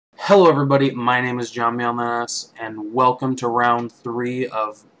Hello everybody, my name is JambiOnDatAss, and welcome to round 3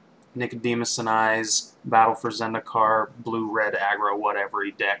 of Nicodemus and I's Battle for Zendikar, blue-red aggro whatever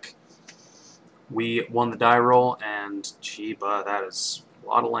deck. We won the die roll, and jeeba, that is a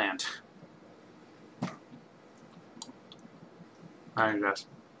lot of land. I guess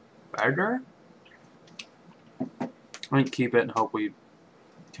bagger? I might keep it and hope we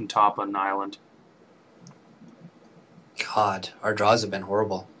can top an island. God, our draws have been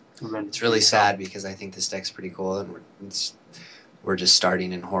horrible. It's really sad because I think this deck's pretty cool, and we're just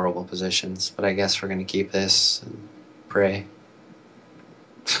starting in horrible positions. But I guess we're going to keep this and pray.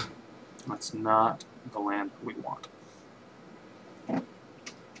 That's not the land we want.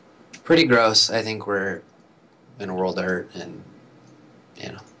 Pretty gross. I think we're in a world of hurt, and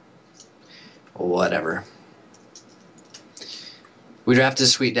whatever. We drafted a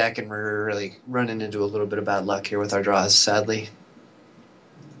sweet deck, and we're really running into a little bit of bad luck here with our draws, sadly.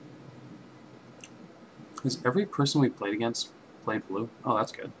 Has every person we played against played blue? Oh,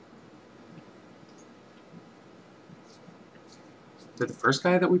 that's good. Did the first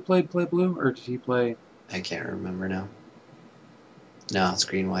guy that we played play blue, or did he play... I can't remember now. No, it's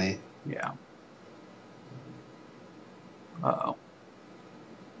green-white. Yeah. Uh-oh.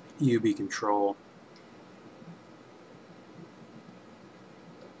 UB control.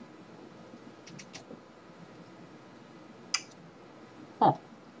 Huh.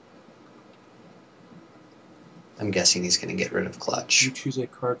 I'm guessing he's going to get rid of clutch. You choose a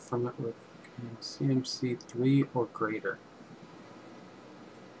card from it with CMC 3 or greater.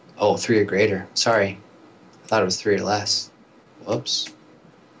 Oh, 3 or greater. Sorry. I thought it was 3 or less. Whoops.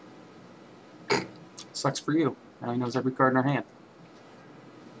 Sucks for you. Now he knows every card in our hand.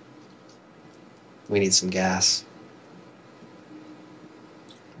 We need some gas.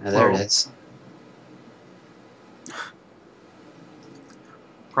 Oh, there it is.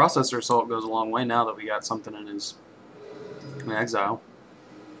 Processor assault goes a long way now that we got something in his exile.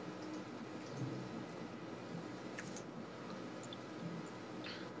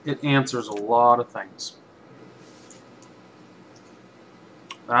 It answers a lot of things.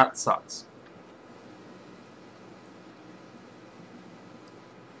 That sucks.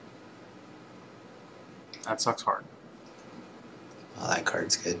 That sucks hard. Oh, that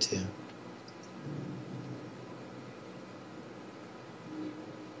card's good too.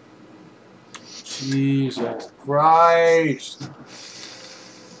 Jesus Christ!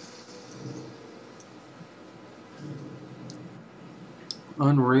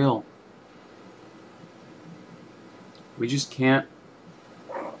 Unreal. We just can't.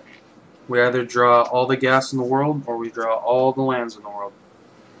 We either draw all the gas in the world, or we draw all the lands in the world.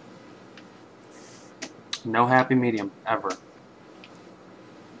 No happy medium, ever.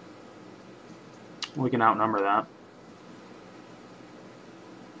 We can outnumber that.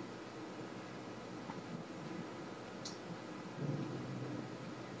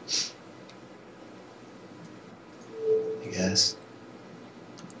 I guess.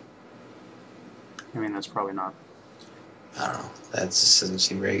 I mean, that's probably not. I don't know. That just doesn't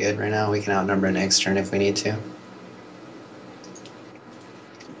seem very good right now. We can outnumber next turn if we need to.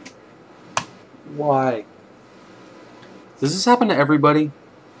 Why? Does this happen to everybody?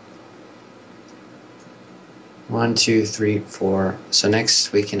 1, 2, 3, 4. So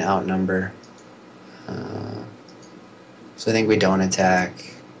next we can outnumber. So I think we don't attack.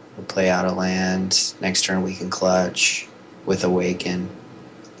 We'll play out a land. Next turn we can clutch with Awaken.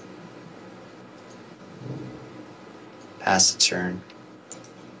 Pass the turn.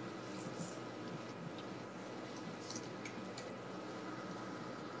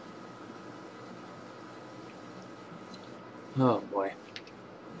 Oh boy.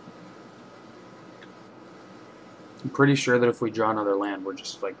 I'm pretty sure that if we draw another land, we're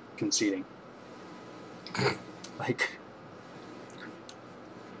just like conceding. Like,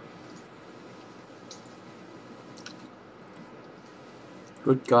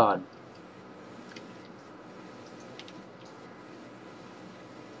 good God.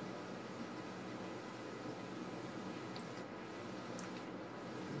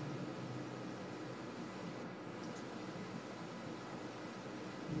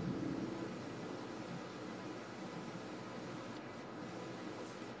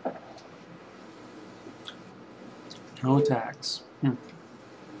 No attacks.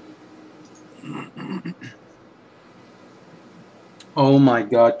 Oh my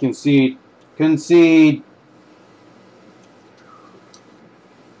God, concede. Concede.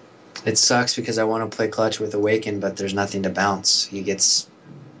 It sucks because I want to play clutch with Awaken, but there's nothing to bounce. He gets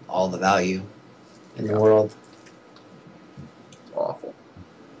all the value in the world. It's awful.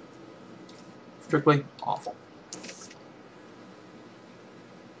 Strictly awful.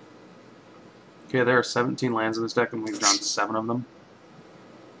 Okay, there are 17 lands in this deck, and we've drawn 7 of them.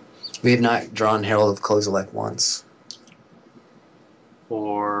 We have not drawn Herald of Kozilek once.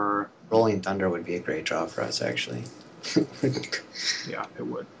 Or Rolling Thunder would be a great draw for us, actually. Yeah, it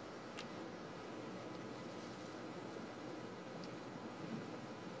would.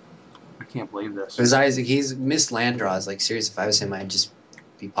 I can't believe this. Because Isaac, he's missed land draws. Like, seriously, if I was him, I'd just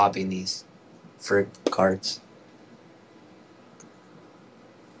be popping these for cards.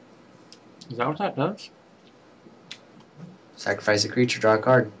 Is that what that does? Sacrifice a creature, draw a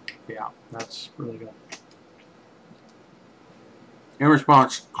card. Yeah, that's really good. In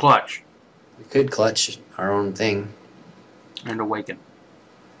response, clutch. We could clutch our own thing. And awaken.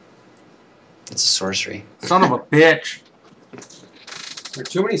 It's a sorcery. Son of a bitch! There are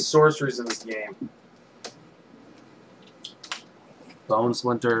too many sorceries in this game. Bone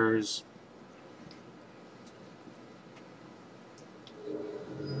Splinters.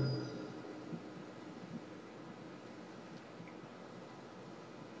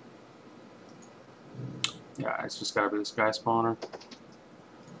 Yeah, it's just gotta be this guy spawner.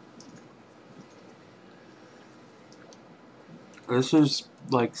 This is,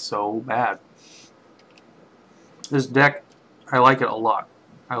 like, so bad. This deck, I like it a lot.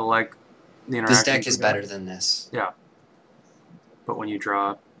 I like the interaction. This deck is better than this. Yeah. But when you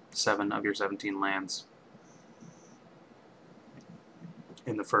draw 7 of your 17 lands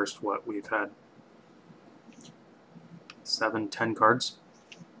in the first, what, we've had 7, 10 cards?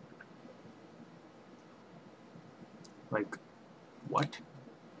 Like, what?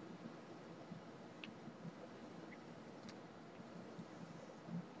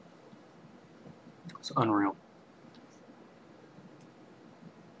 It's unreal.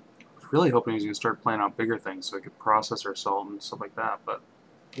 I was really hoping he was going to start playing out bigger things so he could process our salt and stuff like that, but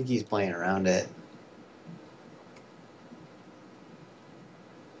I think he's playing around it.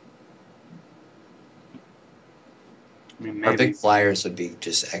 I mean, Our maybe. big flyers would be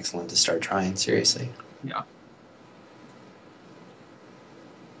just excellent to start trying, seriously. Yeah.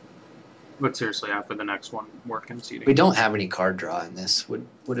 But seriously, after the next one, we're conceding. We don't have any card draw in this. Would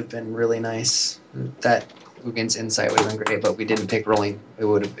have been really nice. That Uggin's Insight would have been great, but we didn't pick Rolling.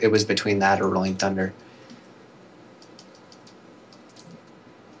 It was between that or Rolling Thunder.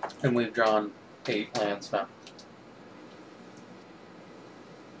 And we've drawn 8 lands now.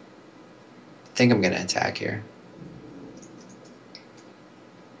 I think I'm going to attack here.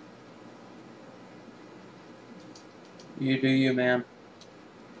 You do you, man.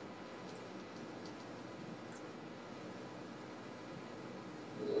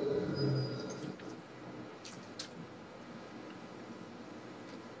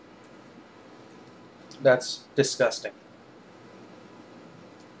 That's disgusting.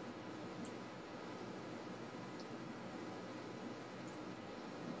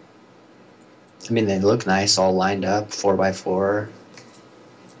 I mean, they look nice, all lined up, 4x4.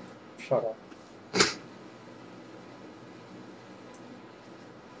 Shut up.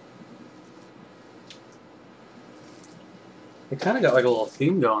 They kind of got like a little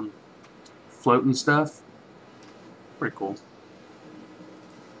theme going. Floating stuff. Pretty cool.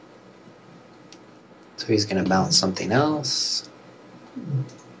 So he's going to bounce something else.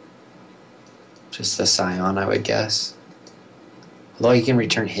 Just a Scion, I would guess. Although he can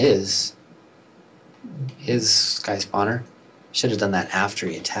return his Sky Spawner. Should have done that after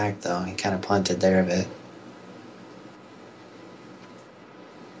he attacked, though. He kind of punted there a bit.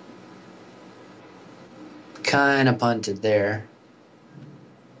 Kind of punted there.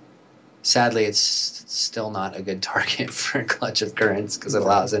 Sadly, it's still not a good target for a Clutch of Currents because it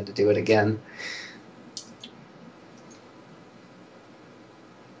allows him to do it again.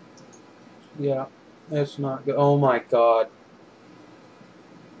 Yeah, it's not good. Oh my god.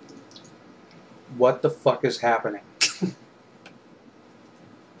 What the fuck is happening?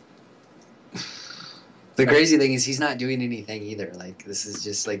 The crazy thing is he's not doing anything either. Like, this is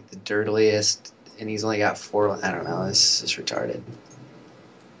just like the dirtiest, and he's only got 4. I don't know. This is retarded.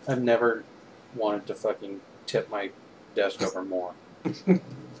 I've never wanted to fucking tip my desk over more.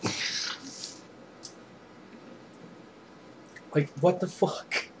 Like, what the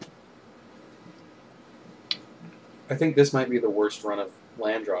fuck? I think this might be the worst run of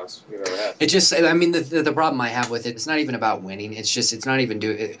land draws we've ever had. It just, I mean, the problem I have with it, it's not even about winning. It's just, it's not even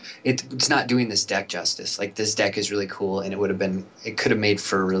it's not doing this deck justice. Like, this deck is really cool, and it could have made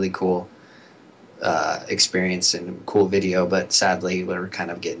for a really cool experience and cool video, but sadly, we're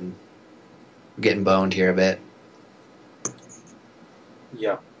kind of getting boned here a bit.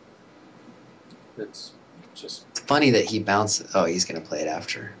 Yeah. It's just... It's funny that he bounced. Oh, he's going to play it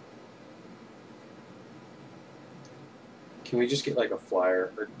after. Can we just get like a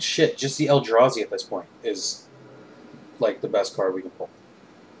flyer? Or shit, just the Eldrazi at this point is like the best card we can pull.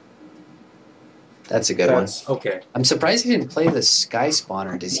 That's a good one. Okay. I'm surprised he didn't play the Sky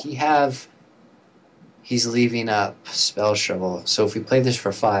Spawner. Does he have... He's leaving up Spell Shovel. So if we play this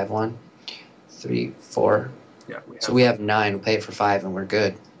for 5, 1, 3, 4. Yeah. So we have 9. We'll play it for 5 and we're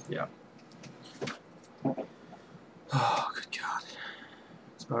good. Yeah. Oh, good God.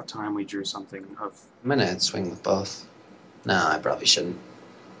 It's about time we drew something of... I'm going to swing with both. No, I probably shouldn't.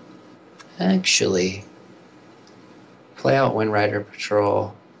 Actually, play out Windrider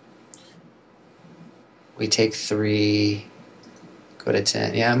Patrol. We take 3, go to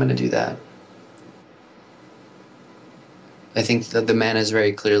 10. Yeah, I'm going to do that. I think that the mana is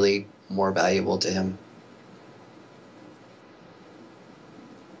very clearly more valuable to him.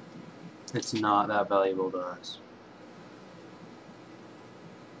 It's not that valuable to us.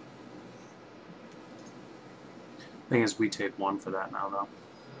 Thing is, we take 1 for that now, though.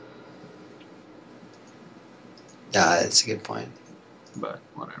 Yeah, that's a good point. But,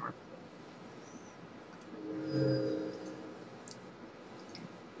 whatever.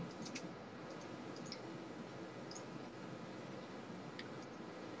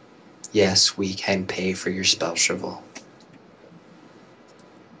 Yes, we can pay for your Spell Shovel.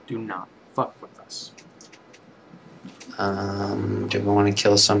 Do not fuck with us. Do we want to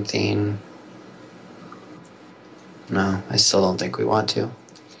kill something? No, I still don't think we want to.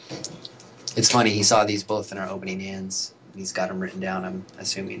 It's funny, he saw these both in our opening hands. He's got them written down, I'm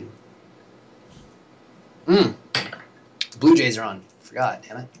assuming. Blue Jays are on. Forgot,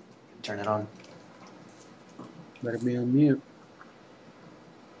 damn it. Turn it on. Better be on mute.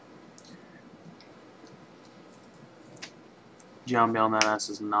 JambiOnDatAss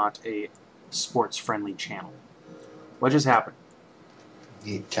is not a sports-friendly channel. What just happened?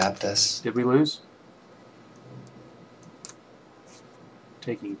 He tapped us. Did we lose?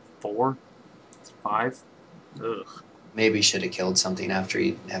 Taking 4? 5? Ugh. Maybe should have killed something after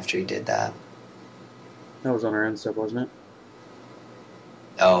he did that. That was on our end step, wasn't it?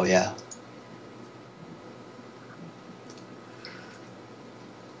 Oh, yeah.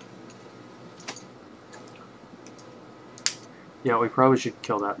 Yeah, we probably should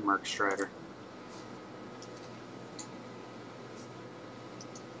kill that Merc Strider.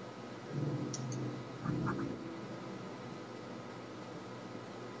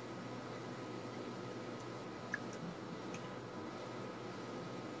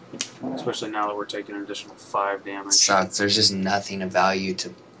 Especially now that we're taking an additional 5 damage. Sucks. There's just nothing of value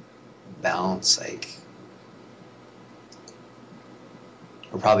to bounce. Like,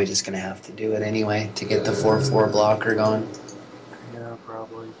 we're probably just going to have to do it anyway to get the 4/4 blocker going. Yeah,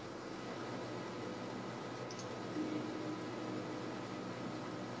 probably.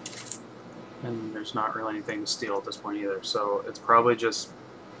 And there's not really anything to steal at this point either, so it's probably just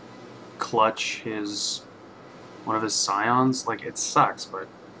clutch one of his scions. Like, it sucks, but...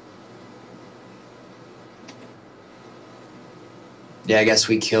 Yeah, I guess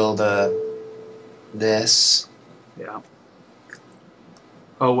we killed this. Yeah.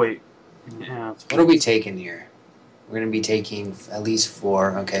 Oh, wait. Yeah. What are we taking here? We're going to be taking at least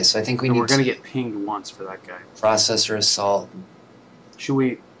 4. Okay, so I think we're going to get pinged once for that guy. Processor Assault. Should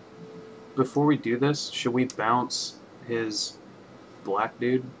we... Before we do this, should we bounce his black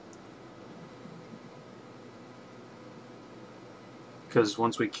dude? Because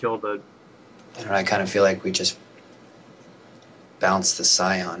once we kill the... I don't know, I kind of feel like we just bounce the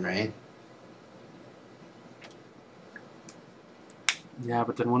Scion, right? Yeah,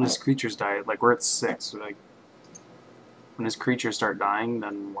 but then when his creatures die, like, we're at 6. So, like, when his creatures start dying,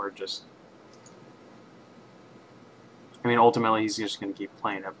 then we're just... I mean, ultimately, he's just going to keep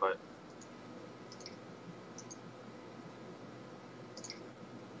playing it, but...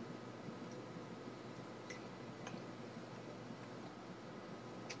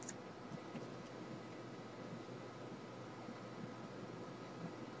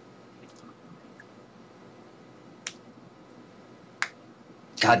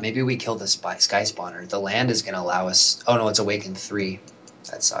 God, maybe we kill the Sky Spawner. The land is going to allow us... Oh, no, it's Awakened 3.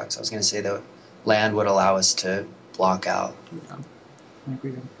 That sucks. I was going to say the land would allow us to block out. Yeah. I think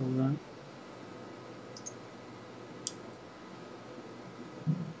we got to kill that.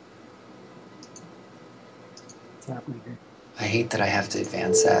 What's happening here? I hate that I have to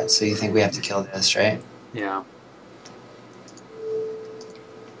advance that. So you think we have to kill this, right? Yeah.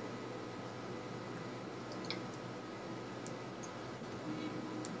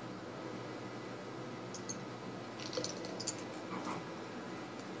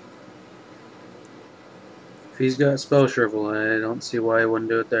 If he's got Spell Shovel, I don't see why he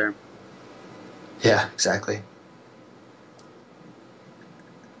wouldn't do it there. Yeah, exactly.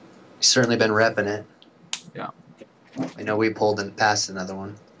 He's certainly been repping it. Yeah. I know we pulled and passed another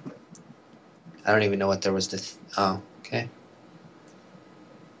one. I don't even know what there was to... oh, okay.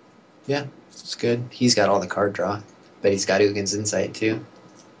 Yeah, it's good. He's got all the card draw. But he's got Ugin's Insight, too.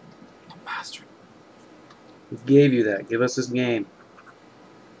 Bastard. We gave you that. Give us this game.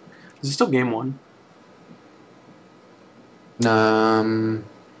 Is it still game 1? I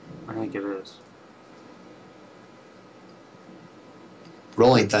think it is.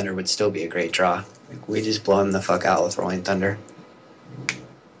 Rolling Thunder would still be a great draw. Like, we just blow him the fuck out with Rolling Thunder.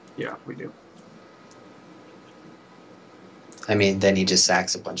 Yeah, we do. I mean, then he just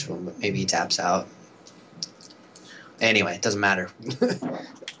sacks a bunch of them, but maybe he taps out. Anyway, it doesn't matter.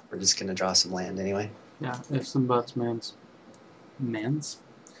 We're just going to draw some land anyway. Yeah, ifs and buts, mans. Mans?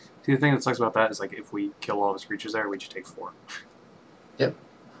 See, the thing that sucks about that is, like, if we kill all his creatures there, we just take 4. Yep.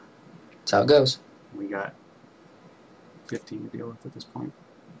 That's how it goes. We got 15 to deal with at this point.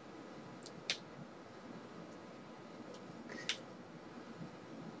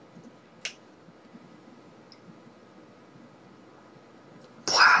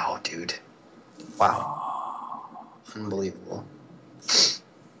 Wow, dude. Wow. Unbelievable.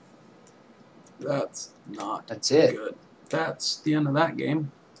 That's not That's it. good. That's the end of that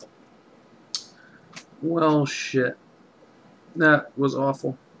game. Well, shit. That was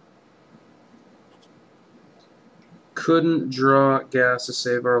awful. Couldn't draw gas to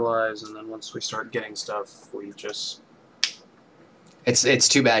save our lives, and then once we start getting stuff, we just... It's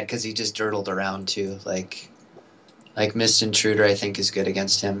too bad because he just dirtled around too. Like Mist Intruder, I think, is good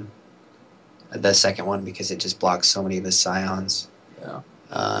against him. The second one, because it just blocks so many of his scions. Yeah.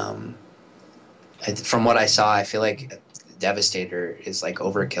 From what I saw, I feel like Devastator is like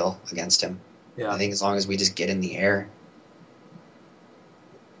overkill against him. Yeah. I think as long as we just get in the air,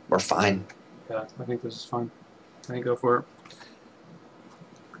 we're fine. Yeah, I think this is fine. I think go for it.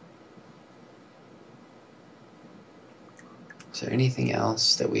 Is there anything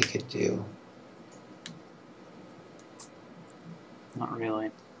else that we could do? Not really.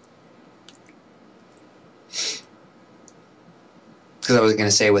 Because I was going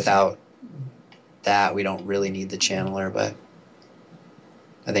to say without that, we don't really need the Channeler, but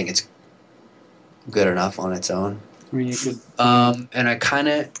I think it's good enough on its own. I mean, you could... And I kind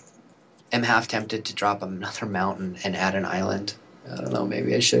of am half tempted to drop another mountain and add an island. I don't know,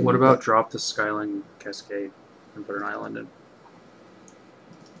 maybe I should. What about drop the Skyline Cascade and put an island in? I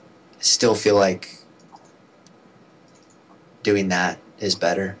still feel like doing that is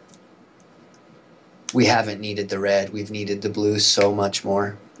better. We haven't needed the red. We've needed the blue so much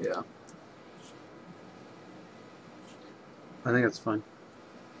more. Yeah. I think that's fine.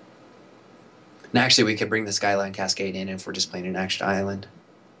 And actually, we could bring the Skyline Cascade in if we're just playing an extra island.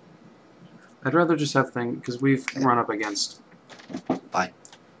 I'd rather just have things, because we've run up against... Fine.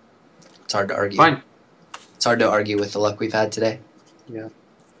 It's hard to argue. Fine. It's hard to argue with the luck we've had today. Yeah.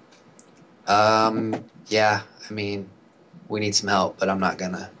 Yeah, I mean, we need some help, but I'm not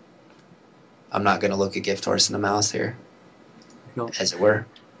gonna look a gift horse in the mouth here, as it were.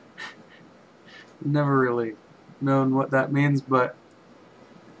 Never really known what that means, but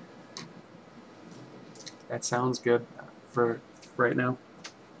that sounds good for right now.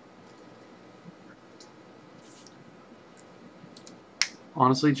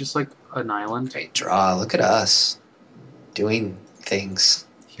 Honestly, just like an island. Great draw. Look at us doing things.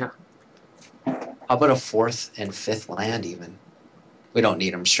 Yeah. How about a 4th and 5th land even? We don't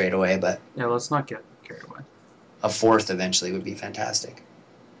need them straight away, but... Yeah, let's not get carried away. A 4th eventually would be fantastic.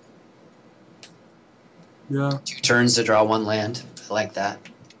 Yeah. 2 turns to draw 1 land. I like that.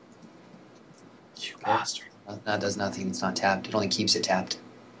 You bastard. That does nothing. It's not tapped. It only keeps it tapped.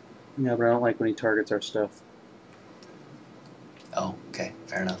 Yeah, but I don't like when he targets our stuff. Oh, okay.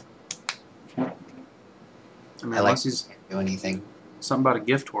 Fair enough. I mean, I unless like he's do anything. something about a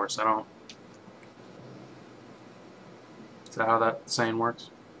gift horse, I don't... Is that how that saying works?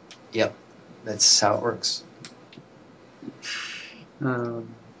 Yep. That's how it works. I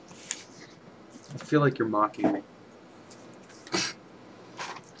feel like you're mocking me.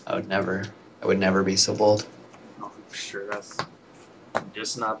 I would never be so bold. Oh, I'm sure that's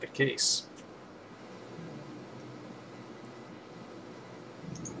just not the case.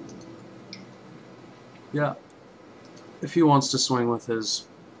 Yeah. If he wants to swing with his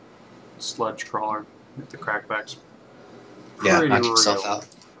sludge crawler at the crackbacks. Yeah, knock yourself out.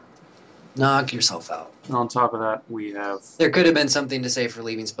 Knock yourself out. And on top of that, we have... There could have been something to say for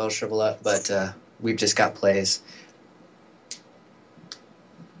leaving Spell Shrivel up, but we've just got plays.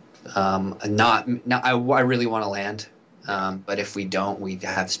 I really want to land, but if we don't, we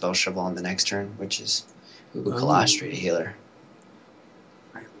have Spell Shrivel on the next turn, which is Kalastri Healer.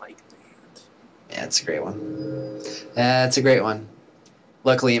 I I like that. Yeah, it's a great one. Yeah, it's a great one.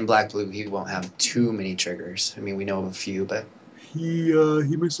 Luckily, in Black-Blue, he won't have too many triggers. I mean, we know of a few, but... He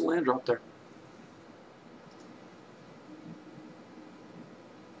missed a land drop there.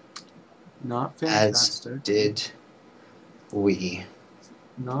 Not fantastic. As did we.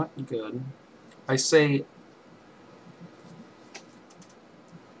 Not good. I say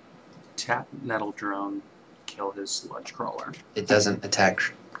tap Nettle Drone, kill his Sludge Crawler. It doesn't attack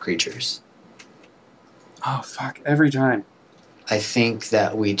creatures. Oh, fuck. Every time. I think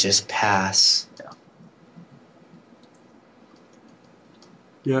that we just pass. Yeah.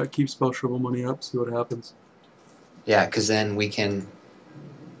 Yeah, keep Spell Shrivel money up, see what happens. Yeah, because then we can...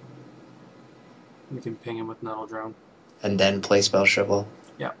 We can ping him with Nettle Drone. And then play Spell Shrivel.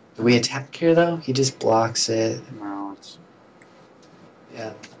 Yeah. Do we attack here, though? He just blocks it. No, it's...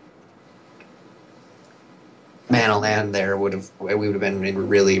 Yeah. Mana land there we would have been in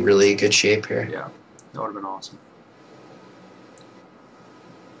really, really good shape here. Yeah, that would have been awesome.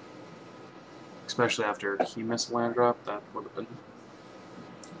 Especially after he missed land drop, that would have been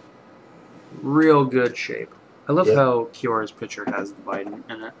real good shape. I love how Kiora's picture has the Biden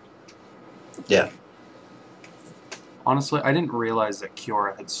in it. Yeah. Honestly, I didn't realize that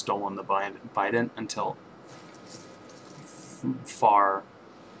Kiora had stolen the Biden until far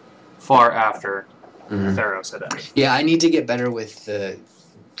after Theros had ended. Yeah, I need to get better with the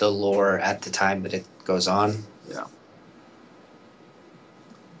lore at the time that it goes on. Yeah.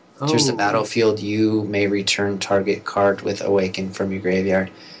 Enters the battlefield, you may return target card with Awaken from your graveyard.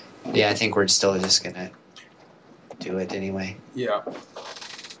 Yeah, I think we're still just gonna do it anyway. Yeah.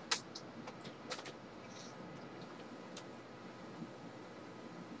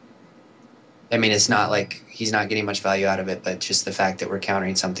 I mean, it's not like he's not getting much value out of it, but just the fact that we're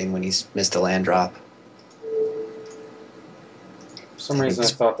countering something when he's missed a land drop. For some reason I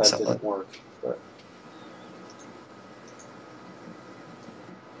thought that didn't work, but...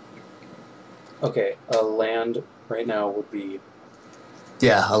 Okay, a land right now would be...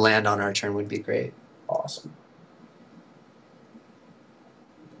 Yeah, a land on our turn would be great. Awesome.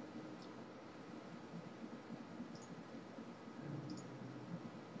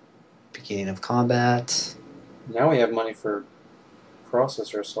 Beginning of combat. Now we have money for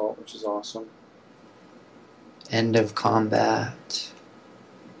Processor Assault, which is awesome. End of combat.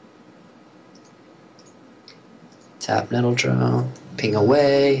 Tap Nettle Drone. Ping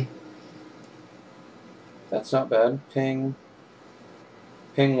away. That's not bad. Ping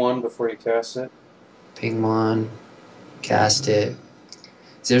 1 before you cast it. Ping 1. Cast it.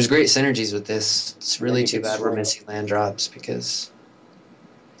 So there's great synergies with this. It's really too bad we're missing land drops because...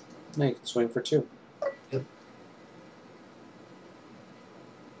 No, you can swing for 2. Yep.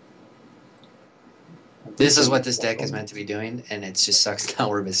 This is what this deck is meant to be doing, and it just sucks now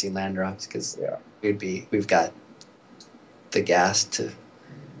we're missing land drops because we've got the gas to...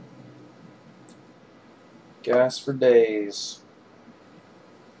 Gas for days.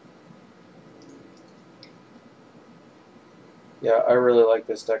 Yeah, I really like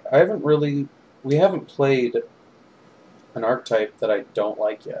this deck. We haven't played an archetype that I don't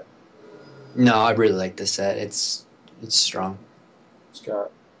like yet. No, I really like this set. It's strong. It's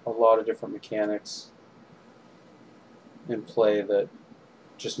got a lot of different mechanics in play that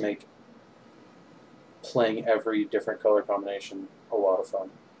just make playing every different color combination a lot of fun.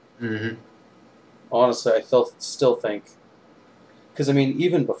 Mm-hmm. Honestly, I still think... Because, I mean,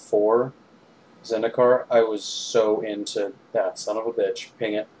 even before Zendikar, I was so into that son of a bitch.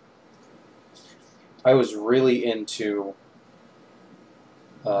 Ping it. I was really into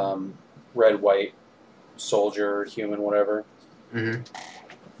red, white, soldier, human, whatever. Mm-hmm.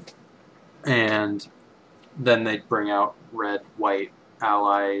 And then they'd bring out red, white,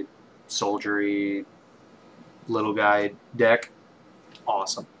 ally, soldiery, little guy deck.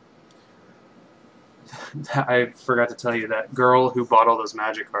 Awesome. I forgot to tell you, that girl who bought all those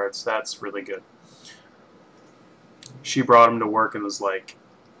magic cards, that's really good. She brought them to work and was like,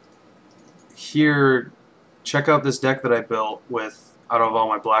 here, check out this deck that I built with out of all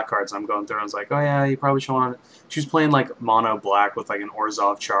my black cards. I'm going through and I was like, oh yeah, you probably should want it. She was playing like mono black with like an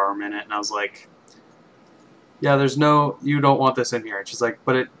Orzhov Charm in it, and I was like, yeah, you don't want this in here. And she's like,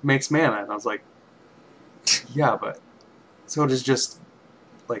 but it makes mana. And I was like, yeah, but so it is just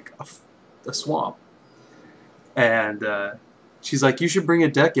like a swamp. And she's like, you should bring a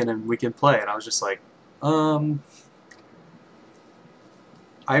deck in and we can play. And I was just like,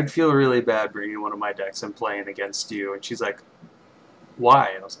 I'd feel really bad bringing one of my decks and playing against you. And she's like,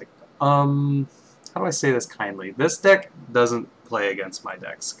 why? And I was like, how do I say this kindly? This deck doesn't play against my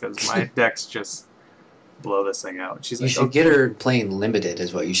decks because my decks just blow this thing out. She's You like, should get her playing limited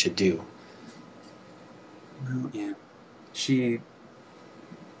is what you should do. Yeah. She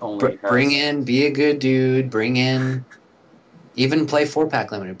only Bring in, be a good dude, bring in, even play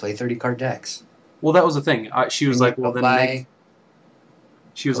 4-pack limited, play 30-card decks. Well, that was the thing. She was like, well, then make...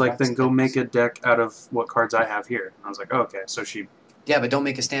 She was like, then go make a deck out of what cards I have here. And I was like, oh, okay. So she... Yeah, but don't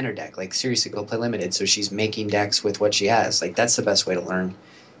make a standard deck. Like, seriously, go play limited. So she's making decks with what she has. Like, that's the best way to learn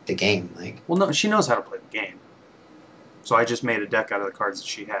the game. Like, well, no, she knows how to play the game. So I just made a deck out of the cards that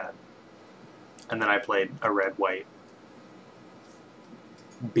she had. And then I played a red-white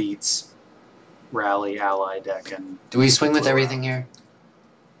beats rally ally deck. And do we swing with everything here?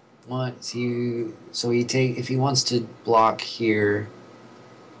 What? So he take... If he wants to block here,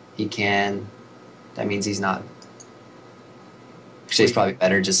 he can. That means he's not... Actually, it's probably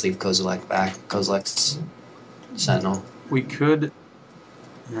better just leave Kozilek back. Kozilek's Sentinel. We could...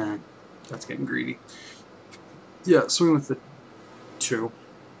 that's getting greedy. Yeah, swing with the 2.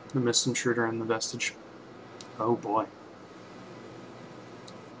 The Mist Intruder and the Vestige. Oh, boy.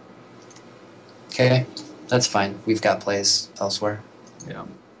 Okay, that's fine. We've got plays elsewhere. Yeah.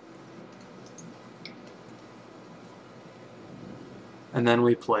 And then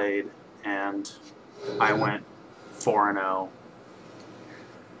we played, and I went 4-0.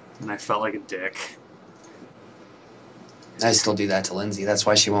 And I felt like a dick. I still do that to Lindsay. That's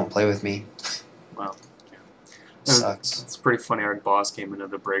why she won't play with me. Well, yeah. Sucks. It's pretty funny. Our boss came into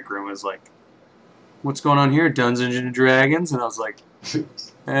the break room and was like, what's going on here, Dungeons and Dragons? And I was like,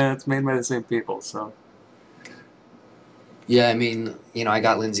 it's made by the same people, so... Yeah, I mean, you know, I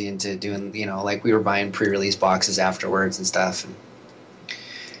got Lindsay into doing, you know, like we were buying pre-release boxes afterwards and stuff.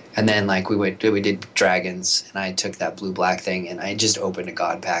 And then, like, we did Dragons, and I took that blue-black thing, and I just opened a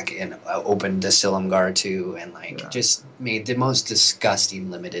God Pack, and opened the Silumgar, too, and, like, just made the most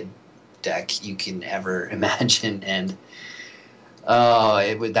disgusting limited deck you can ever imagine. And,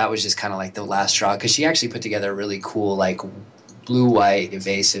 that was just kind of like the last straw, because she actually put together a really cool, like, blue-white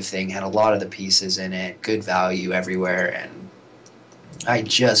evasive thing, had a lot of the pieces in it, good value everywhere, and I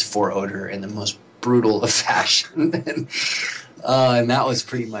just 4-0'd her in the most brutal of fashion. And that was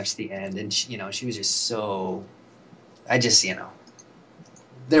pretty much the end. And, she was just so...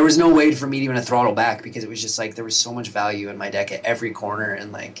 there was no way for me to even throttle back, because it was just like there was so much value in my deck at every corner,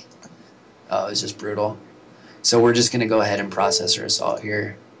 and, like, it was just brutal. So we're just going to go ahead and Processor Assault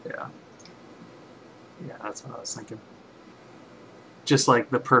here. Yeah. Yeah, that's what I was thinking. Just like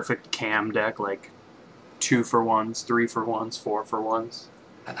the perfect cam deck, like 2-for-1s, 3-for-1s, 4-for-1s.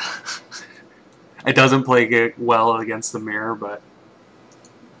 It doesn't play well against the mirror, but...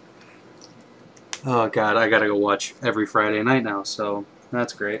 Oh, God, I gotta go watch every Friday night now, so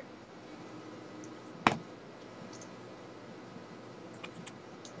that's great.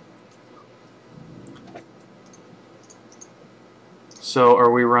 So,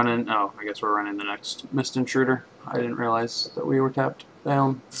 are we running... Oh, I guess we're running the next Mist Intruder. I didn't realize that we were tapped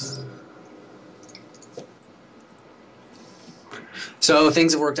down. So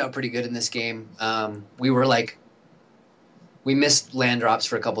things have worked out pretty good in this game. We missed land drops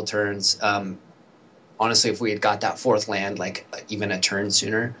for a couple turns. Honestly, if we had got that 4th land, like even a turn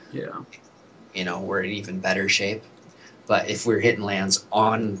sooner, yeah, we're in even better shape. But if we're hitting lands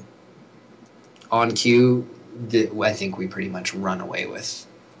on cue, I think we pretty much run away with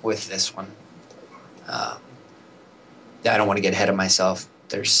this one. I don't want to get ahead of myself.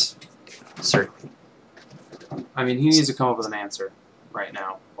 There's certain... I mean, he needs to come up with an answer right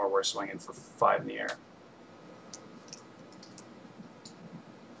now, or we're swinging for 5 in the air.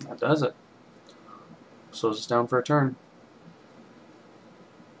 That does it. Slows us down for a turn.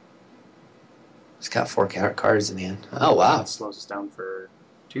 He's got 4 cards in hand. Oh, wow. That slows us down for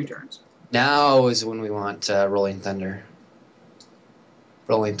 2 turns. Now is when we want Rolling Thunder.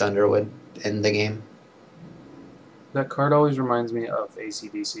 Rolling Thunder would end the game. That card always reminds me of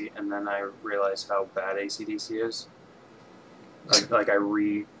AC/DC, and then I realize how bad AC/DC is. Like I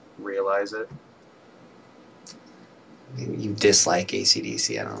realize it. You dislike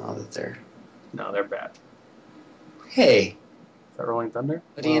AC/DC. I don't know that they're... No, they're bad. Hey. Is that Rolling Thunder?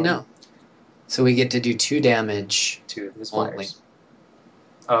 What do you know? So we get to do 2 damage. To his flyers.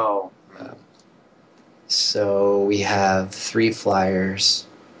 Oh. So we have 3 flyers.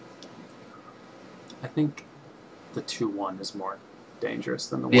 I think the 2/1 is more dangerous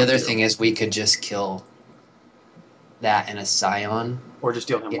than the 1/2. The other thing is we could just kill that and a Scion. Or just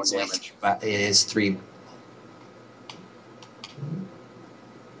deal him 1 damage. It is 3.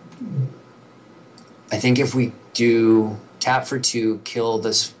 I think if we do tap for 2, kill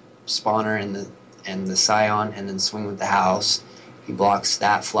this spawner and the Scion, and then swing with the house, he blocks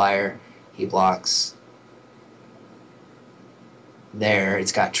that flyer. He blocks there.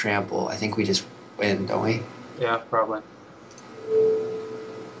 It's got trample. I think we just win, don't we? Yeah, probably.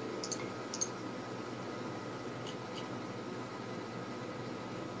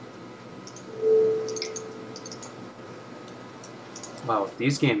 Wow,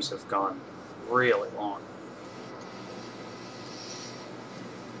 these games have gone really long.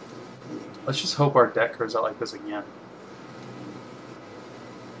 Let's just hope our deck goes out like this again.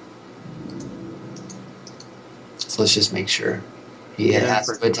 So let's just make sure. He has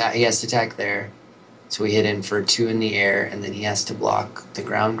to attack. He has to attack there. So we hit in for 2 in the air, and then he has to block the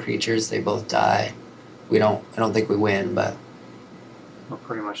ground creatures. They both die. I don't think we win, but We're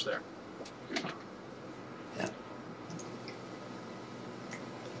pretty much there. Yeah.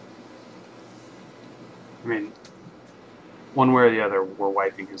 I mean, one way or the other, we're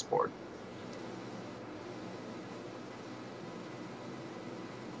wiping his board.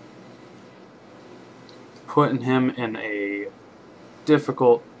 Putting him in a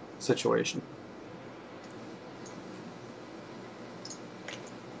difficult situation.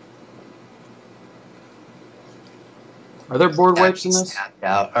 Are there board wipes in this?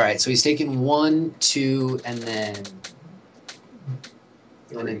 Out. All right, so he's taking 1, 2, and then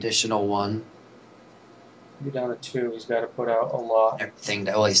 3. An additional 1. Be down to 2. He's got to put out a lot. Everything.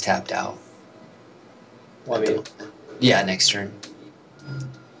 Well, he's tapped out. Well, I mean, yeah, next turn.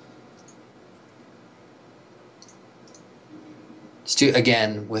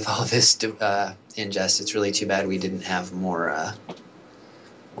 Again, with all this ingest, it's really too bad we didn't have more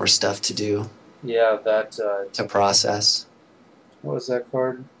stuff to do. Yeah, that... to process. What was that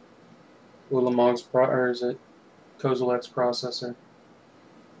card? Ulamog's or is it Kozilek's processor?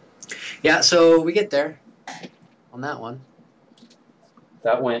 Yeah, so we get there on that one.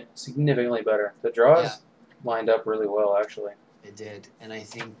 That went significantly better. The draws lined up really well, actually. It did, and I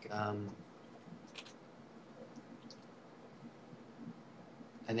think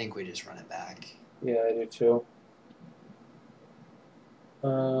we just run it back. Yeah, I do too.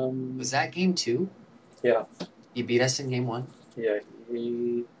 Was that game 2? Yeah. He beat us in game 1? Yeah,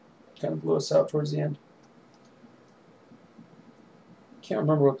 he kind of blew us out towards the end. Can't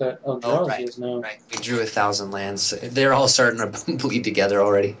remember what that draws is now. Right, we drew 1,000 lands. They're all starting to bleed together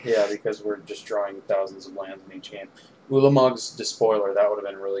already. Yeah, because we're just drawing thousands of lands in each game. Ulamog's Despoiler, that would have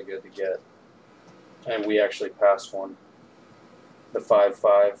been really good to get. And we actually passed one. The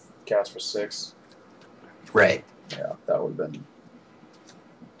 5/5 cast for 6. Right. Yeah, that would have been...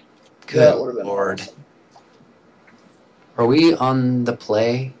 Good Lord. Awesome. Are we on the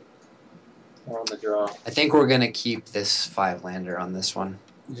play? We're on the draw. I think we're going to keep this 5-lander on this one.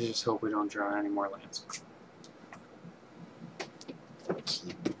 You just hope we don't draw any more lands.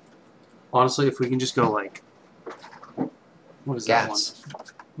 Honestly, if we can just go like... What is that one?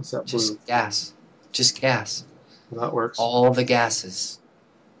 What's that blue? Just gas. Just gas. Well, that works. All the gases.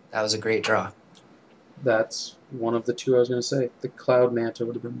 That was a great draw. That's one of the 2 I was going to say. The Cloud Manta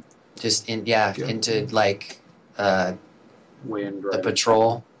would have been... Just into like Wind the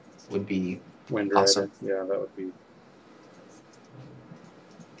patrol would be Wind awesome. Rider. Yeah, that would be.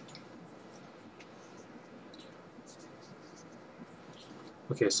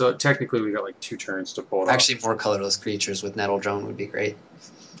 Okay, so technically we got like 2 turns to pull it Actually, more colorless creatures with Nettle Drone would be great.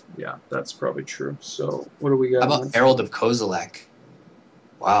 Yeah, that's probably true. So what do we got? How about Herald of Kozilek?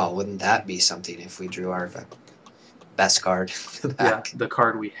 Wow, wouldn't that be something if we drew our best card? Yeah, the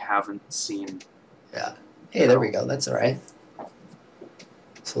card we haven't seen. Yeah. Hey, there we go. That's all right.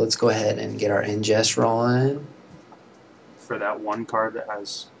 So let's go ahead and get our ingest rolling. For that one card that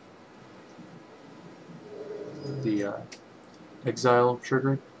has the exile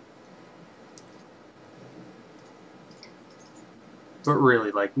trigger. But really,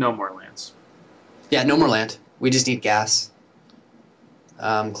 like, no more lands. Yeah, no more land. We just need gas.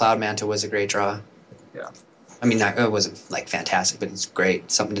 Cloud Manta was a great draw. Yeah. I mean, it wasn't, like, fantastic, but it's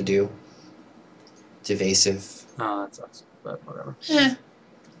great. Something to do. It's evasive. Oh, that sucks. But whatever.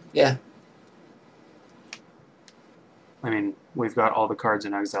 Yeah. I mean, we've got all the cards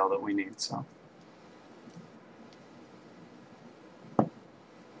in exile that we need, so.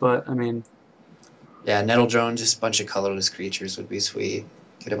 But, I mean... Yeah, Nettle Drone, just a bunch of colorless creatures would be sweet.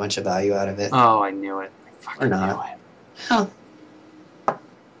 Get a bunch of value out of it. Oh, I knew it. I fucking or not. knew it. Huh.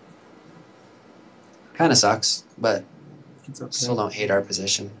 Kind of sucks, but it's okay. Still don't hate our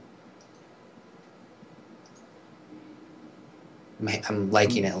position. I'm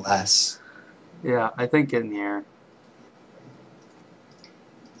liking it less. Yeah, I think in the air.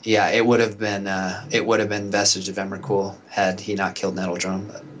 Yeah, it would have been Vestige of Emrakul had he not killed Nettle Drone.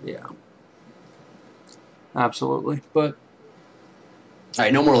 But yeah, absolutely. But all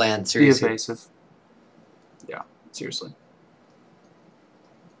right, no more land. Seriously, be evasive. Yeah, seriously.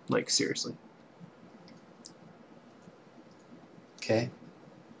 Like, seriously. Okay.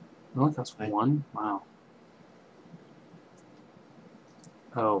 Oh, that's one? Wow.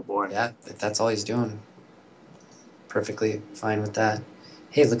 Oh, boy. Yeah, if that's all he's doing. Perfectly fine with that.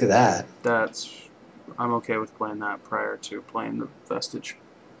 Hey, look at that. I'm okay with playing that prior to playing the Vestige.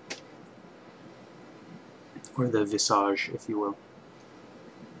 Or the Visage, if you will.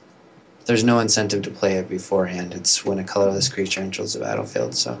 There's no incentive to play it beforehand. It's when a colorless creature enters the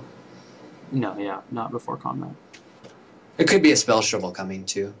battlefield, so. No, yeah, not before combat. It could be a spell shovel coming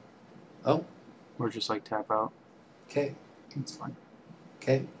too. Oh. Or just like tap out. Okay. That's fine.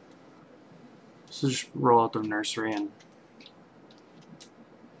 Okay. So just roll out the nursery and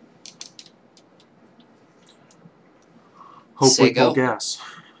hope we pull gas.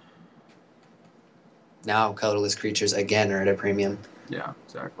 Now colorless creatures again are at a premium. Yeah,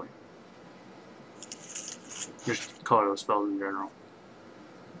 exactly. Just colorless spells in general.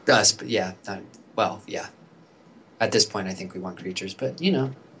 But yeah. Well, yeah. At this point, I think we want creatures, but you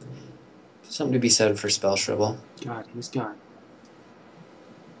know, something to be said for spell shrivel. God, he's got.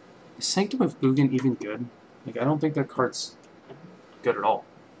 Is Sanctum of Ugin even good? Like, I don't think that card's good at all.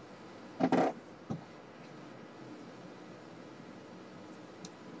 I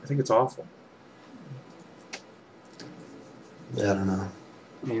think it's awful. I don't know.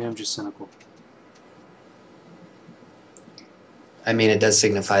 Maybe I'm just cynical. I mean, it does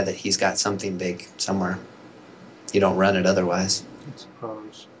signify that he's got something big somewhere. You don't run it otherwise. I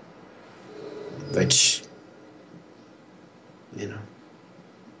suppose. Which, you know.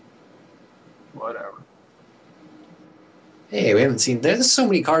 Whatever. Hey, we haven't seen... There's so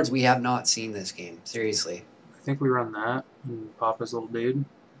many cards we have not seen this game. Seriously. I think we run that and Papa's little dude.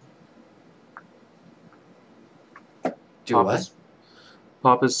 Do Papa's,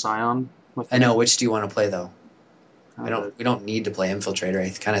 what? Papa's Scion. I know. Which do you want to play, though? We don't need to play Infiltrator. I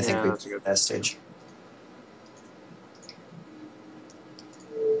kind of think we that's a good Vestige.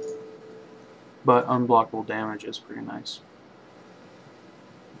 But unblockable damage is pretty nice.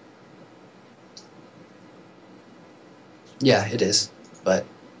 Yeah, it is. But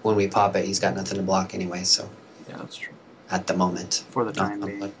when we pop it, he's got nothing to block anyway, so... Yeah, that's true. At the moment. For the time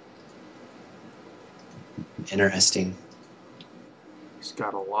being. Interesting. He's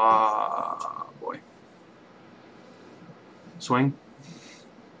got a lot... Boy. Swing.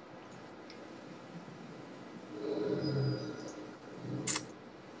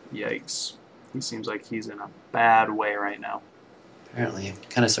 Yikes. He seems like he's in a bad way right now. Apparently. I'm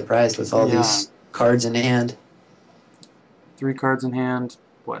kind of surprised with all these cards in hand. 3 cards in hand.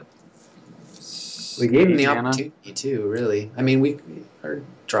 What? We gave him the opportunity too, really. I mean, our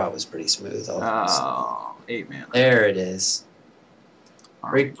draw was pretty smooth. 8 mana. There it is.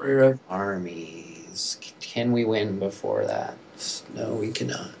 Breaker of Armies. Can we win before that? No, we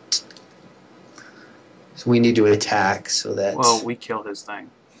cannot. So we need to attack so that... Well, we kill his thing.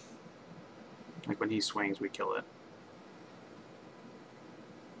 Like when he swings, we kill it.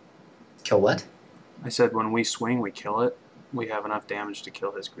 Kill what? I said when we swing, we kill it. We have enough damage to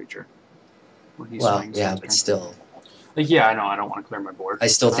kill his creature. When he swings, yeah, but still. Like, yeah, I know. I don't want to clear my board. I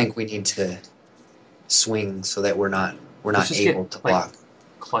still think we need to swing so that we're not able to block. Like,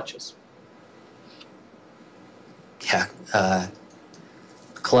 clutches. Yeah,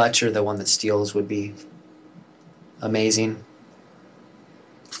 clutch or the one that steals would be amazing.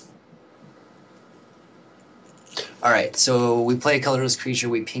 All right, so we play a colorless creature.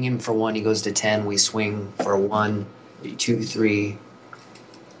 We ping him for 1. He goes to 10. We swing for 1, 2, 3.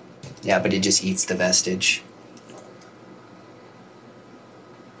 Yeah, but it just eats the Vestige.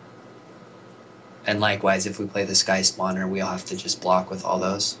 And likewise, if we play the Sky Spawner, we'll have to just block with all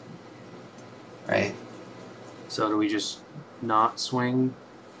those. Right? So do we just not swing?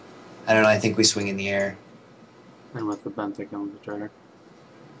 I don't know. I think we swing in the air. And with the Benthic on the trader.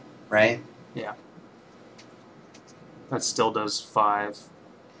 Right? Yeah. That still does 5.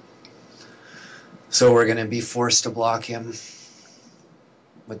 So we're going to be forced to block him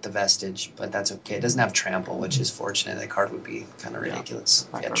with the Vestige, but that's okay. It doesn't have Trample, which is fortunate. That card would be kind of ridiculous.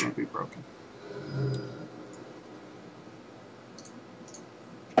 That card would be broken.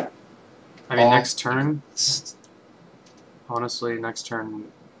 I mean, next turn, honestly, next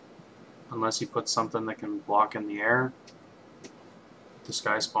turn, unless he puts something that can block in the air, the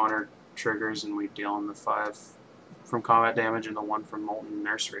Sky Spawner triggers and we deal in the 5 from combat damage and the 1 from Molten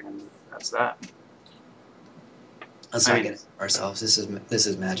Nursery, and that's that. Let's not get ourselves. This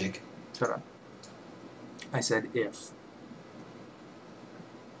is magic. Shut up. I said if.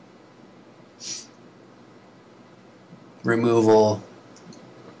 Removal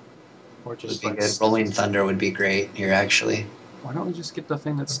Or just would be good. Rolling Thunder would be great here, actually. Why don't we just get the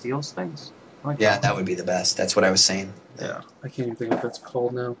thing that steals things? Yeah, that would be the best. That's what I was saying. Yeah, I can't even think what that's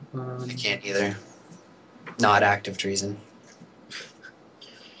called now. I can't either. Not active treason.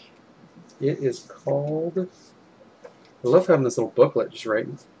 It is called... I love having this little booklet just right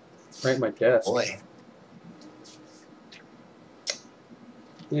in my desk. Boy.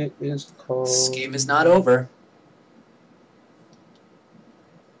 It is called... This game is not over.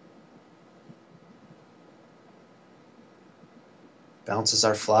 Bounces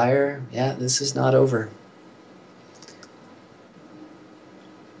our flyer. Yeah, this is not over.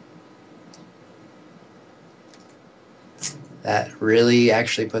 That really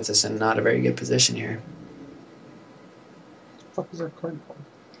actually puts us in not a very good position here. What the fuck is that card called?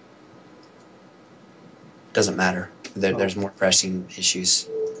 Doesn't matter. There's more pressing issues.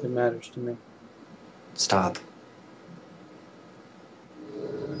 It matters to me. Stop.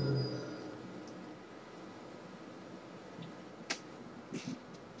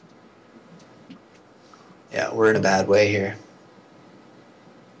 Yeah, we're in a bad way here.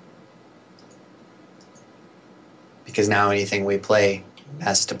 Because now anything we play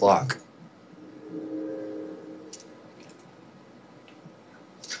has to block.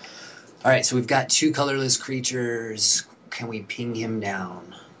 Alright, so we've got 2 colorless creatures. Can we ping him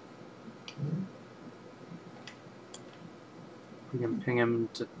down? We can ping him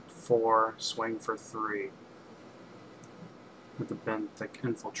to 4, swing for 3. With the Benthic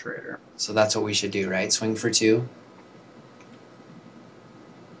Infiltrator. So that's what we should do, right? Swing for 2?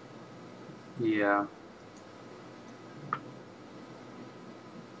 Yeah.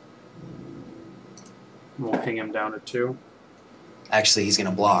 We'll ping him down to 2. Actually, he's going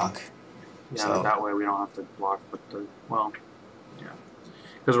to block. Yeah, So that way we don't have to block with the... Well, yeah.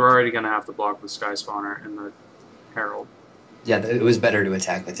 Because we're already going to have to block with Sky Spawner and the Herald. yeah, it was better to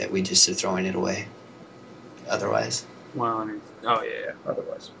attack with it. We just are throwing it away. Otherwise. Well, I mean... Oh, yeah,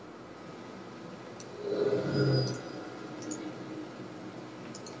 otherwise.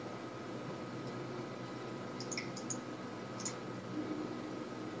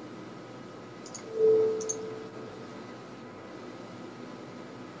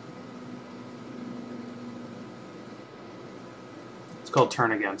 It's called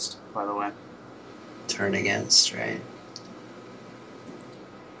Turn Against, by the way. Turn against, right?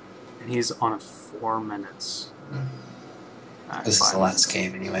 And he's on a 4 minutes. This is the last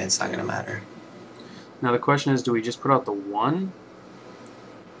game anyway. It's not going to matter. Now the question is, do we just put out the 1?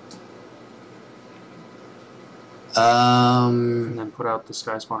 And then put out the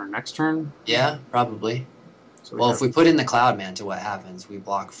Sky Spawner next turn? Yeah, probably. So Well, if we put in the Cloud Mantle, what happens? We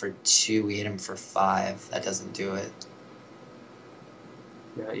block for 2, we hit him for 5. That doesn't do it.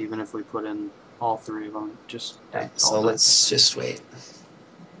 Yeah, even if we put in all 3 of them, just... So let's just wait.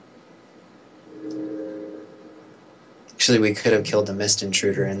 Actually, we could have killed the Mist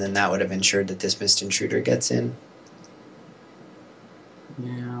Intruder, and then that would have ensured that this Mist Intruder gets in.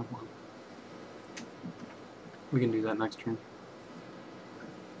 Yeah, well, we can do that next turn.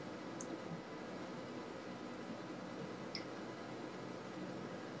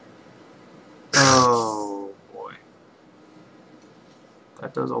 Oh, boy.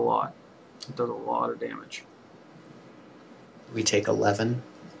 That does a lot. It does a lot of damage. We take 11.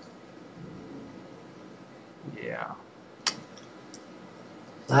 Yeah.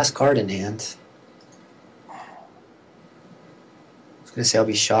 Last card in hand. I was gonna say I'll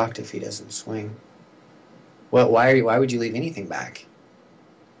be shocked if he doesn't swing. What? Why would you leave anything back?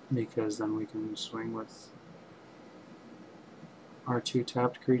 Because then we can swing with our 2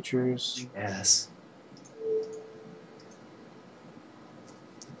 tapped creatures. Yes.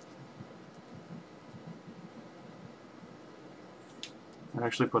 That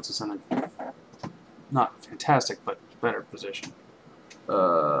actually puts us in a not fantastic, but better position.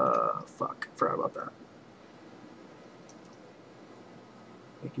 Fuck. Forgot about that.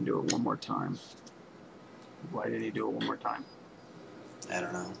 I can do it one more time. Why did he do it one more time? I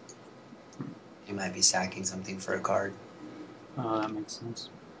don't know. He might be sacking something for a card. That makes sense.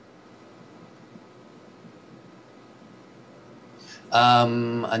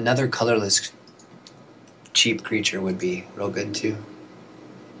 Another colorless cheap creature would be real good too.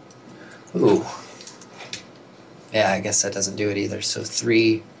 Ooh. Yeah, I guess that doesn't do it either. So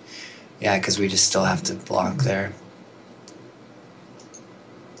 3. Yeah, because we just still have to block there.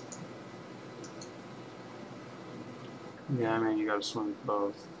 Yeah, I mean, you gotta swing with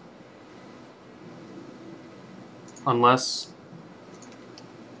both. Unless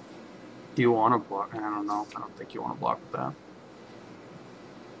you want to block. I don't know. I don't think you want to block with that.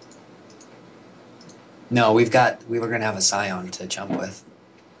 No, we were gonna have a Scion to jump with.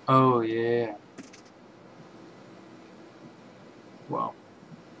 Oh, yeah.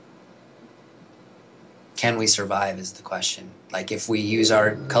 can we survive is the question. Like, if we use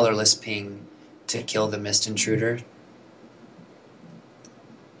our colorless ping to kill the Mist Intruder,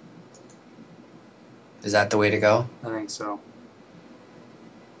 is that the way to go? I think so.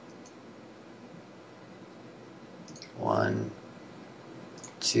 1,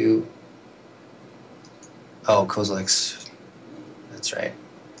 2. Oh, Kozilek's. That's right.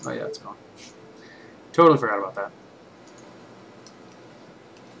 Oh yeah, it's gone. Totally forgot about that.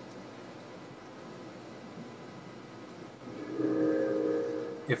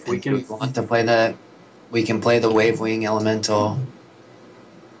 If we can want to play that, we can play the Wave Wing Elemental.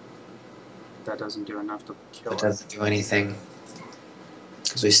 That doesn't do enough to kill It doesn't do anything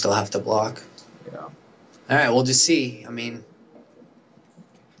because we still have to block. Yeah. All right, we'll just see. I mean,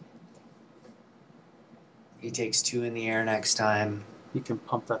 he takes 2 in the air next time. He can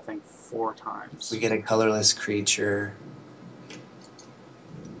pump that thing 4 times. We get a colorless creature.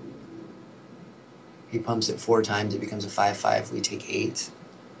 He pumps it 4 times. It becomes a 5/5. We take 8.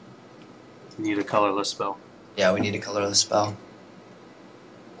 We need a colorless spell. Yeah, we need a colorless spell.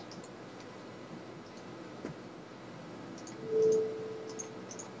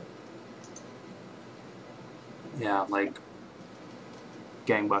 Yeah, like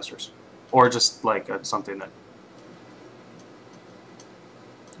gangbusters, or just like something that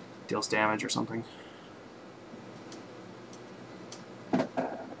deals damage or something.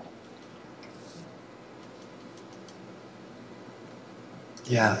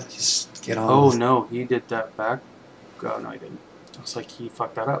 Yeah, just get on. Oh no, he did that back. Oh no, he didn't. Looks like he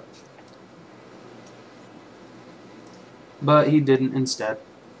fucked that up. But he didn't instead.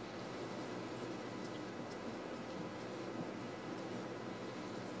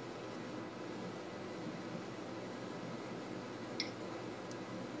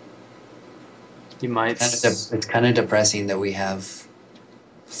 He might. It's kind of depressing that we have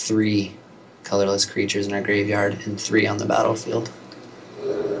 3 colorless creatures in our graveyard and 3 on the battlefield.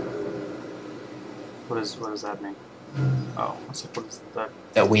 What does that mean? Oh, I was like, what is that?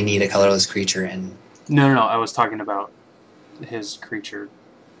 That we need a colorless creature and. No. I was talking about his creature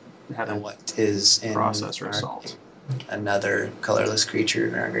had And what is in processor assault. Another colorless creature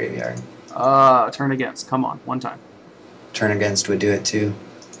in our graveyard. Turn against. Come on, 1 time. Turn against would do it too.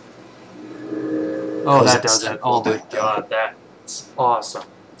 Oh, that does it. Oh my god, that's awesome.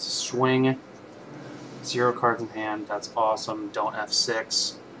 It's a swing. 0 cards in hand. That's awesome. Don't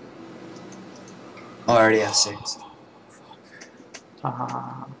F6. Oh, I already have 6.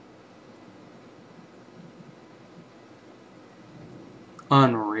 Ah.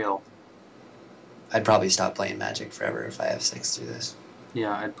 Unreal. I'd probably stop playing Magic forever if I have 6 through this.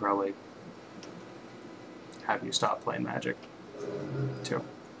 Yeah, I'd probably have you stop playing Magic, too.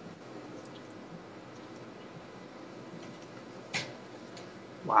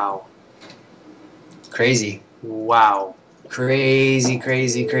 Wow. Crazy. Wow. Crazy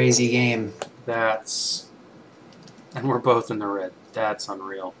game. That's... And we're both in the red. That's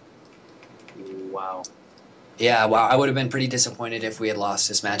unreal. Wow. Yeah, well, I would have been pretty disappointed if we had lost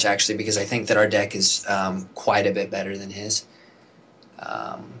this match, actually, because I think that our deck is quite a bit better than his.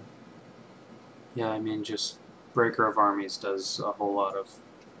 Yeah, I mean, just Breaker of Armies does a whole lot of...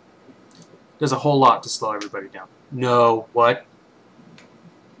 Does a whole lot to slow everybody down. No, what?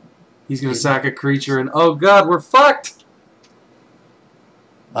 He's going to sack a creature and... Oh god, we're fucked!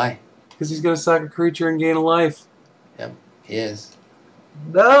 Why? Because he's going to sack a creature and gain a life. Yep, he is.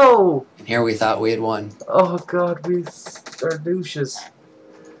 No! And here we thought we had won. Oh god, we are douches.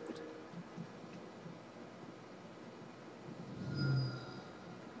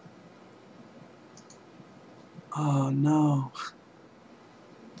 Oh no.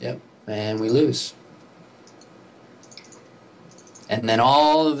 Yep, and we lose. And then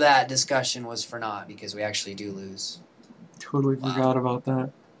all of that discussion was for naught because we actually do lose. Totally forgot about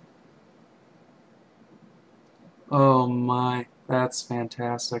that. Oh my, that's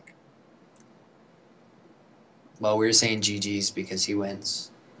fantastic. Well, we were saying GG's because he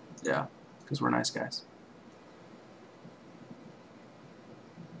wins. Yeah, because we're nice guys.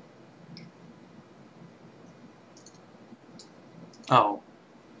 Oh,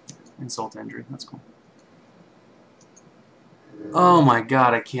 insult to injury, that's cool. Oh my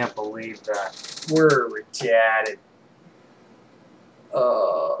god, I can't believe that. We're retarded.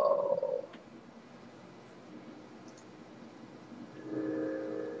 Oh.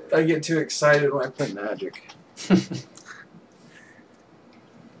 I get too excited when I play Magic.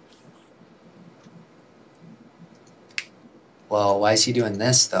 Well, why is he doing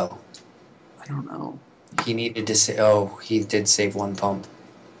this, though? I don't know. He needed to say... Oh, he did save 1 pump.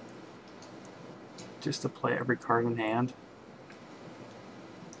 Just to play every card in hand.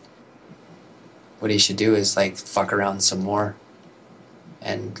 what he should do is like fuck around some more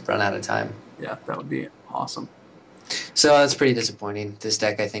and run out of time. Yeah, that would be awesome. So that's pretty disappointing. This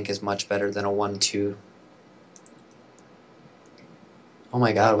deck, I think, is much better than a 1-2. Oh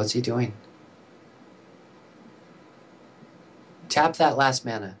my god, what's he doing? Tap that last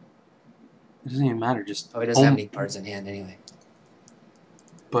mana. It doesn't even matter. Just Oh, he doesn't have any cards in hand anyway.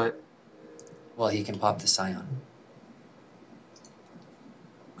 But well, he can pop the Scion.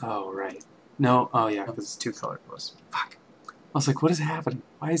 Oh right. No. Oh yeah, because it's 2 colorless. Fuck. I was like, what is happening?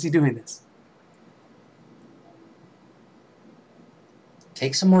 Why is he doing this?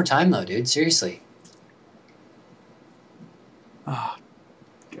 Take some more time though, dude. Seriously. Oh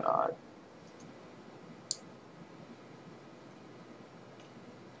God.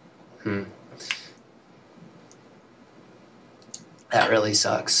 That really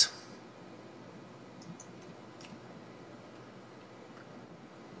sucks.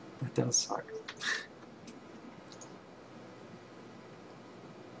 That does suck.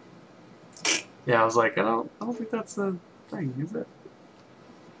 Yeah, I was like, I don't think that's a thing, is it?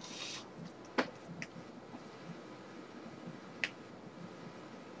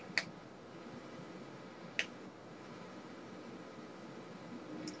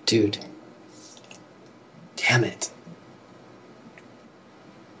 Dude. Damn it.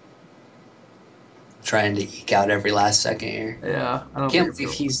 Trying to eke out every last second here. Yeah, I don't Can't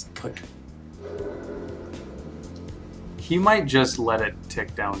believe he's put. He might just let it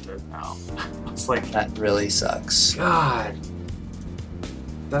tick down to now. It's like That really sucks. God.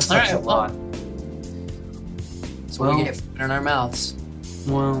 That sucks a lot. So we get food in our mouths.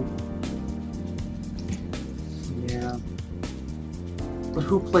 Well, yeah. But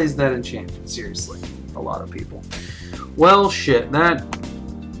who plays that enchantment? Seriously, a lot of people. Well, shit. That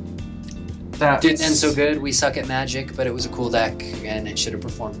didn't end so good. We suck at Magic, but it was a cool deck, and it should have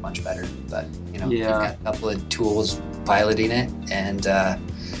performed much better. But you know, we've got a couple of tools piloting it, and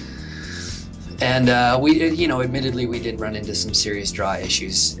we, you know, admittedly, we did run into some serious draw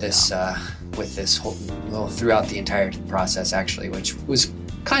issues with this whole throughout the entire process, actually, which was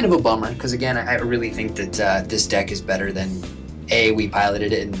kind of a bummer. Because again, I really think that this deck is better than A, we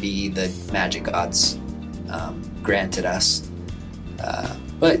piloted it, and B, the Magic gods granted us.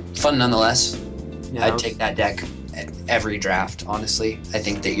 But fun nonetheless. Yeah, I'd take that deck at every draft, honestly. I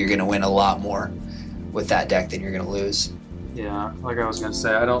think that you're going to win a lot more with that deck than you're going to lose. Yeah, like I was going to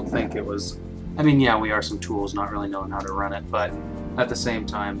say, I don't think it was... I mean, yeah, we are some tools not really knowing how to run it, but at the same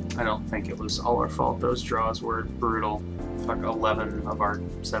time, I don't think it was all our fault. Those draws were brutal. Fuck, 11 of our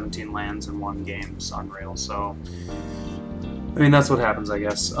 17 lands in one game is unreal, so... I mean, that's what happens, I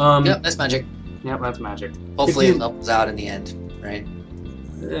guess. Yep, that's Magic. Yep, that's Magic. Hopefully it levels out in the end, right?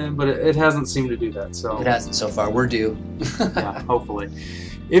 But it hasn't seemed to do that, so... It hasn't so far. We're due. Yeah, hopefully.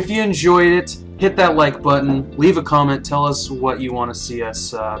 If you enjoyed it, hit that like button, leave a comment, tell us what you want to see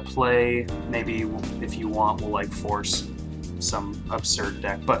us play. Maybe, if you want, we'll, like, force some absurd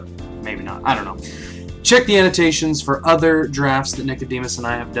deck, but maybe not. I don't know. Check the annotations for other drafts that Nicodemus and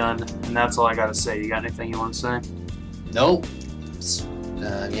I have done, and that's all I got to say. You got anything you want to say? Nope.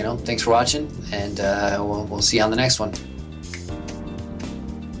 You know, thanks for watching, and we'll see you on the next one.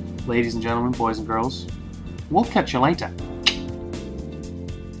 Ladies and gentlemen, boys and girls, we'll catch you later.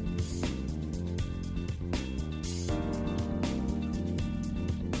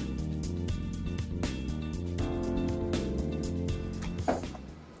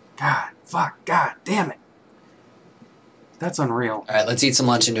 God damn it. That's unreal. All right, let's eat some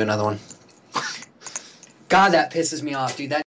lunch and do another one. God, that pisses me off, dude.